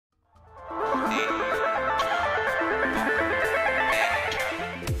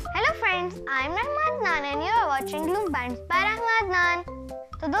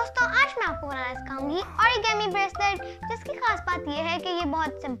दोस्तों आज मैं आपको बनाना सिखाऊंगी ओरिगेमी ब्रेसलेट, जिसकी खास बात यह है कि ये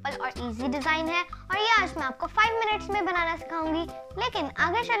बहुत सिंपल और इजी डिजाइन है और ये आज मैं आपको 5 मिनट्स में बनाना सिखाऊंगी। लेकिन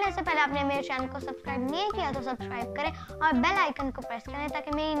आगे चलने से पहले आपने मेरे चैनल को सब्सक्राइब नहीं किया तो सब्सक्राइब करें और बेल आइकन को प्रेस करें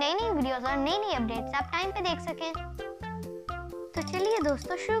ताकि मेरी नई वीडियोस और नई अपडेट्स आप टाइम पे देख सकें। तो चलिए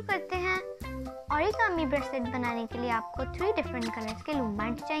दोस्तों शुरू करते हैं। ओरिगामी ब्रेसलेट बनाने के लिए आपको 3 डिफरेंट कलर्स के लूम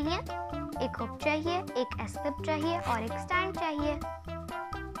बैंड चाहिए, एक हुक चाहिए, एक एस-क्लिप चाहिए और एक स्टैंड चाहिए।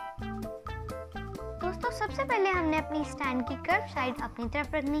 दोस्तों सबसे पहले हमने अपनी स्टैंड की कर्व साइड अपनी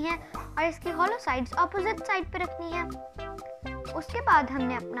तरफ रखनी है और इसकी हॉलो साइड्स ऑपोजिट साइड पे रखनी है। उसके बाद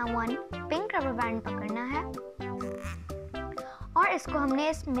हमने अपना 1 पिंक रबर बैंड पकड़ना है और इसको हमने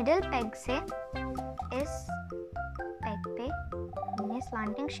इस मिडिल पेग से इस पेग पे हमने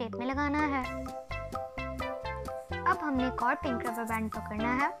स्लैंटिंग शेप में लगाना है। अब हमने एक और पिंक रबर बैंड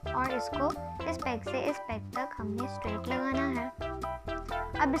पकड़ना है और इसको इस पेग से इस पेग तक हमने स्ट्रेट लगाना है।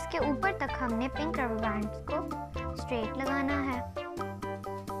 अब इसके ऊपर तक हमने पिंक रबर बैंड्स को स्ट्रेट लगाना है।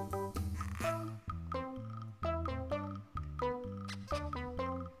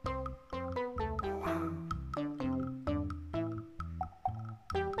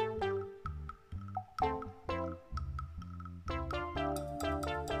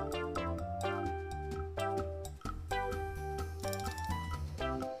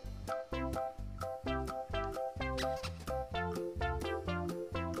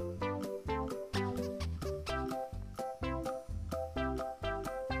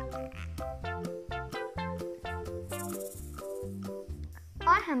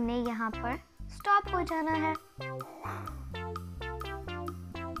 और हमने यहाँ पर स्टॉप हो जाना है।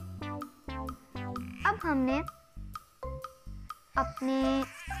 अब हमने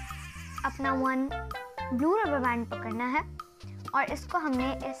अपना 1 ब्लू रबर बैंड पकड़ना है और इसको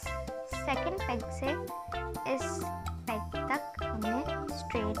हमने इस सेकंड पेग से इस पेग तक हमने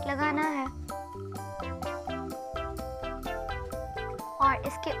स्ट्रेट लगाना है और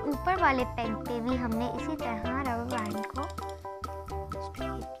इसके ऊपर वाले पेग पे भी हमने इसी तरह रबर बैंड को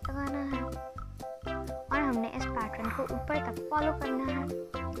स्ट्रेट लगाना है और हमने इस पैटर्न को ऊपर तक फॉलो करना है।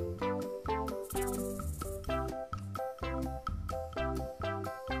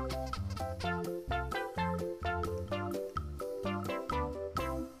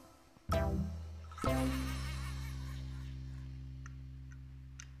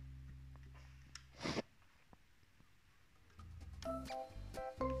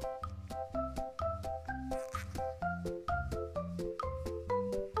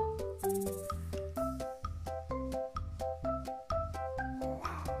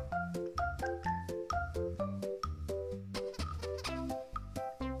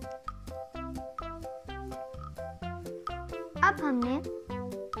 अब हमने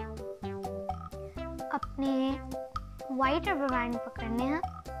अपने वाइट रबर बैंड पकड़ने हैं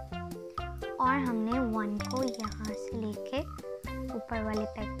और हमने 1 को यहाँ से लेके ऊपर वाले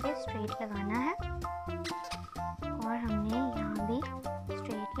पेग पे स्ट्रेट लगाना है और हमने यहाँ भी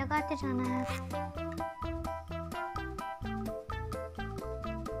स्ट्रेट लगाते जाना है।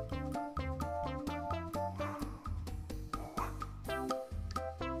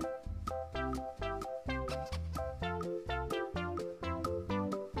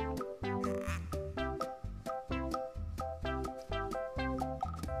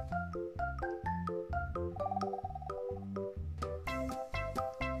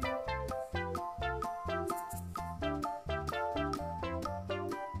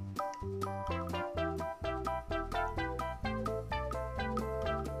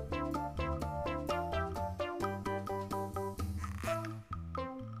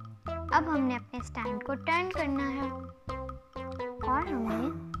 अब हमने अपने स्टैंड को टर्न करना है और हमें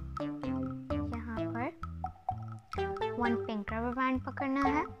यहाँ पर 1 पिंक रबर बैंड पकड़ना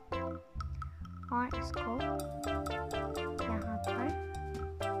है और इसको यहाँ पर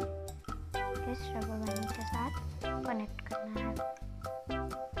इस रबर बैंड के साथ कनेक्ट करना है।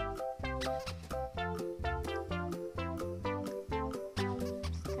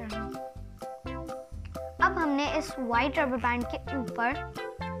 अब हमने इस वाइट रबर बैंड के ऊपर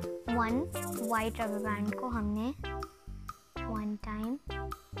 1 वाइट रबर बैंड को हमने 1 टाइम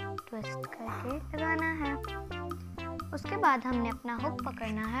ट्विस्ट करके लगाना है। उसके बाद हमने अपना हुक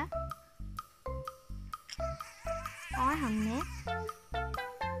पकड़ना है और हमने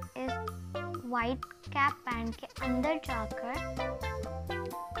इस वाइट कैप बैंड के अंदर जाकर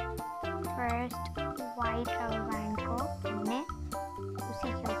फर्स्ट वाइट रबर बैंड को हमने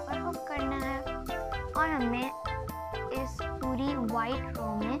उसी के ऊपर हुक करना है और हमने इस पूरी वाइट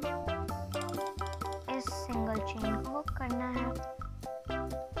रो में इस सिंगल चेन को हुक करना है।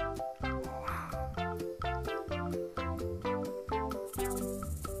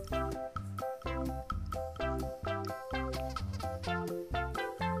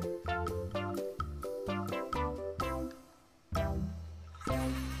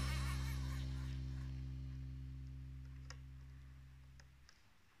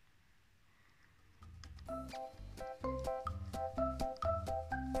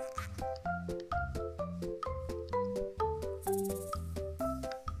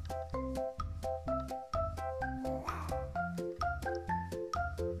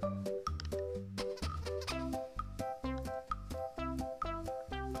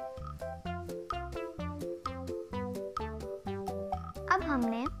 अब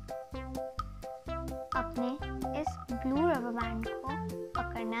हमने अपने इस ब्लू रबर बैंड को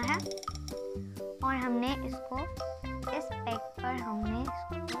पकड़ना है और हमने इसको इस पेग पर हमने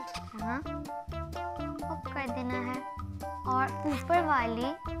इसको यहाँ हुक कर देना है और ऊपर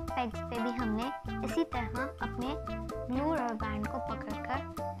वाली पेग्स पे भी हमने इसी तरह अपने ब्लू रबर बैंड को पकड़कर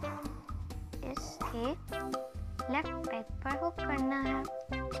इसके लेफ्ट पेग पर हुक करना है।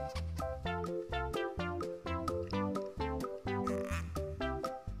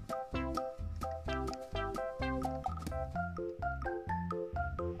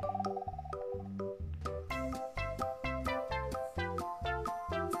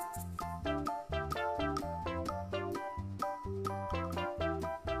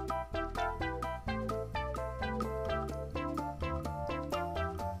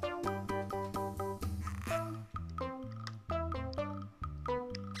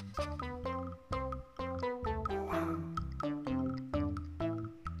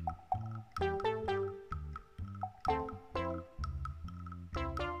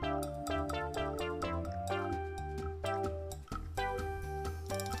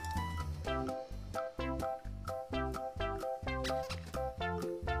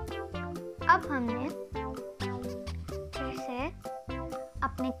 अब हमने फिर से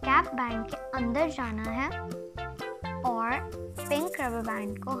अपने कैप बैंड के अंदर जाना है और पिंक रबर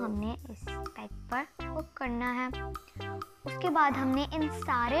बैंड को हमने इस पेग पर हुक करना है। उसके बाद हमने इन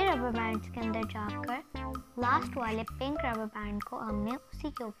सारे रबर बैंड्स के अंदर जाकर लास्ट वाले पिंक रबर बैंड को हमने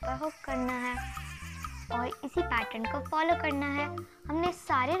उसी के ऊपर हुक करना है और इसी पैटर्न को फॉलो करना है। हमने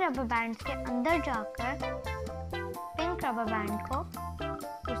सारे रबर बैंड्स के अंदर जाकर पिंक रबर बैंड को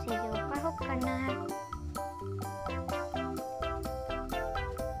उसी के ऊपर हुक करना है।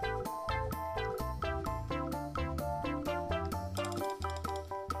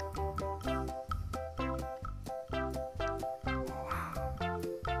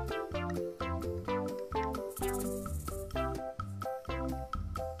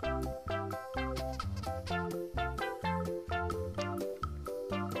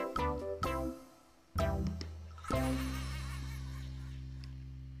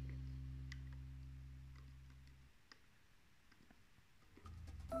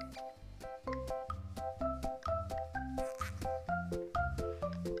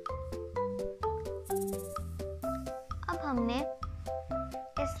 अब हमने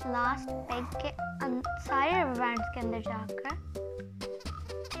इस लास्ट पेग के सारे रबर बैंड्स के अंदर जाकर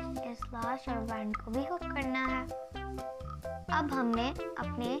इस लास्ट रबर बैंड को भी हुक करना है। अब हमने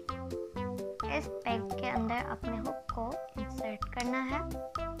अपने इस पेग के अंदर अपने हुक को इंसर्ट करना है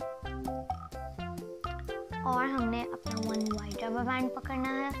और हमने अपना वन वाइट रबर बैंड पकड़ना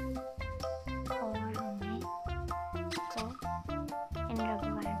है और हमने इसको इन रबर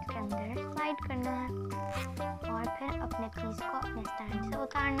बैंड्स के अंदर स्लाइड करना है और फिर अपने पीस को अपने स्टैंड से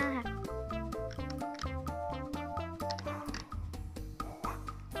उतारना है।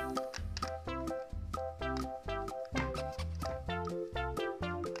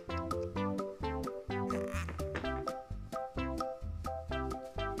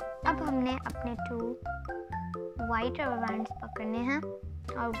 अब हमने अपने 2 वाइट रबर बैंड्स पकड़ने हैं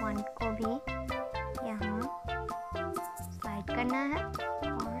और वन को भी यहाँ स्लाइड करना है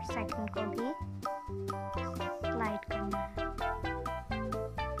और सेकंड को भी स्लाइड करना है।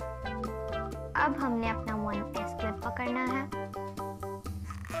 अब हमने अपना 1S क्लिप पकड़ना है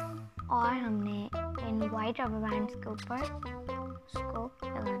और हमने इन वाइट रबर बैंड्स के ऊपर उसको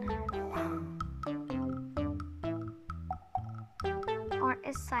लगाना है और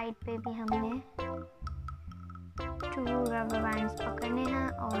इस साइड पे भी हमने 2 रबर बैंड्स पकड़ने हैं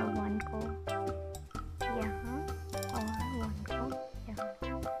और 1 को यहाँ और 1 को यहाँ।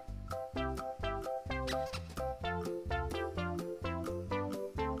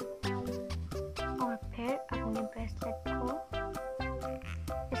 और फिर अपने ब्रेसलेट को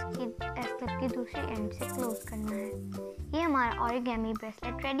इसकी दूसरी एंड से क्लोज करना है। ये हमारा ओरिगेमी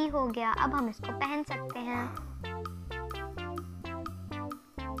ब्रेसलेट रेडी हो गया। अब हम इसको पहन सकते हैं।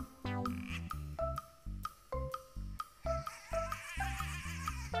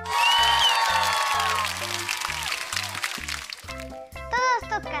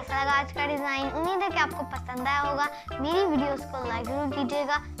 तो कैसा लगा आज का डिजाइन? उम्मीद है कि आपको पसंद आया होगा। मेरी वीडियोस को लाइक जरूर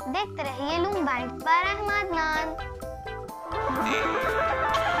कीजिएगा। देखते रहिए लूम बैंड्स बाय रहमा अदनान।